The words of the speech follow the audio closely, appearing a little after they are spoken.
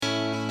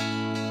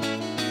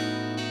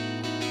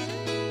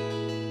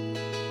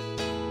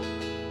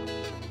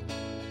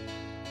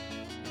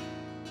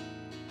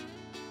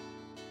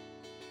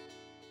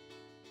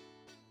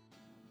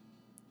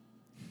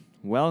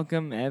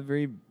Welcome,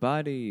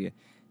 everybody,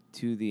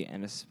 to the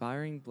An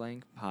Aspiring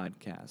Blank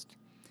podcast.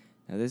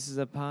 Now, this is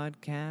a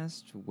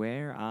podcast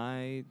where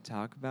I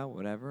talk about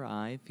whatever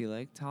I feel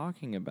like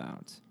talking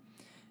about.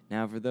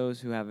 Now, for those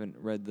who haven't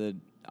read the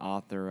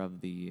author of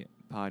the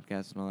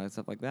podcast and all that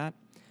stuff like that,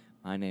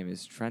 my name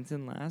is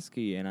Trenton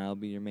Lasky, and I'll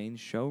be your main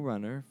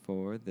showrunner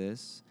for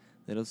this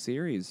little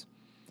series.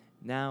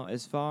 Now,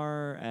 as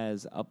far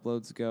as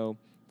uploads go,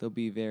 they'll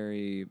be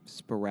very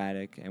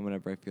sporadic and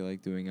whenever I feel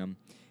like doing them.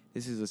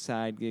 This is a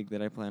side gig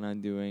that I plan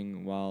on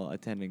doing while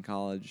attending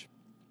college.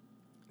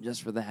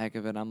 Just for the heck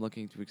of it, I'm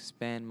looking to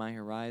expand my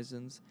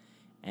horizons,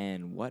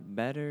 and what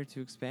better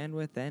to expand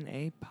with than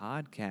a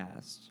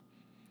podcast?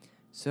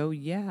 So,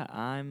 yeah,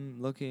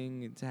 I'm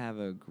looking to have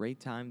a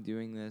great time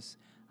doing this.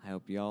 I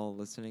hope y'all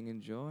listening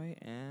enjoy,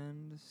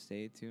 and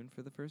stay tuned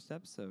for the first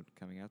episode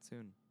coming out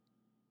soon.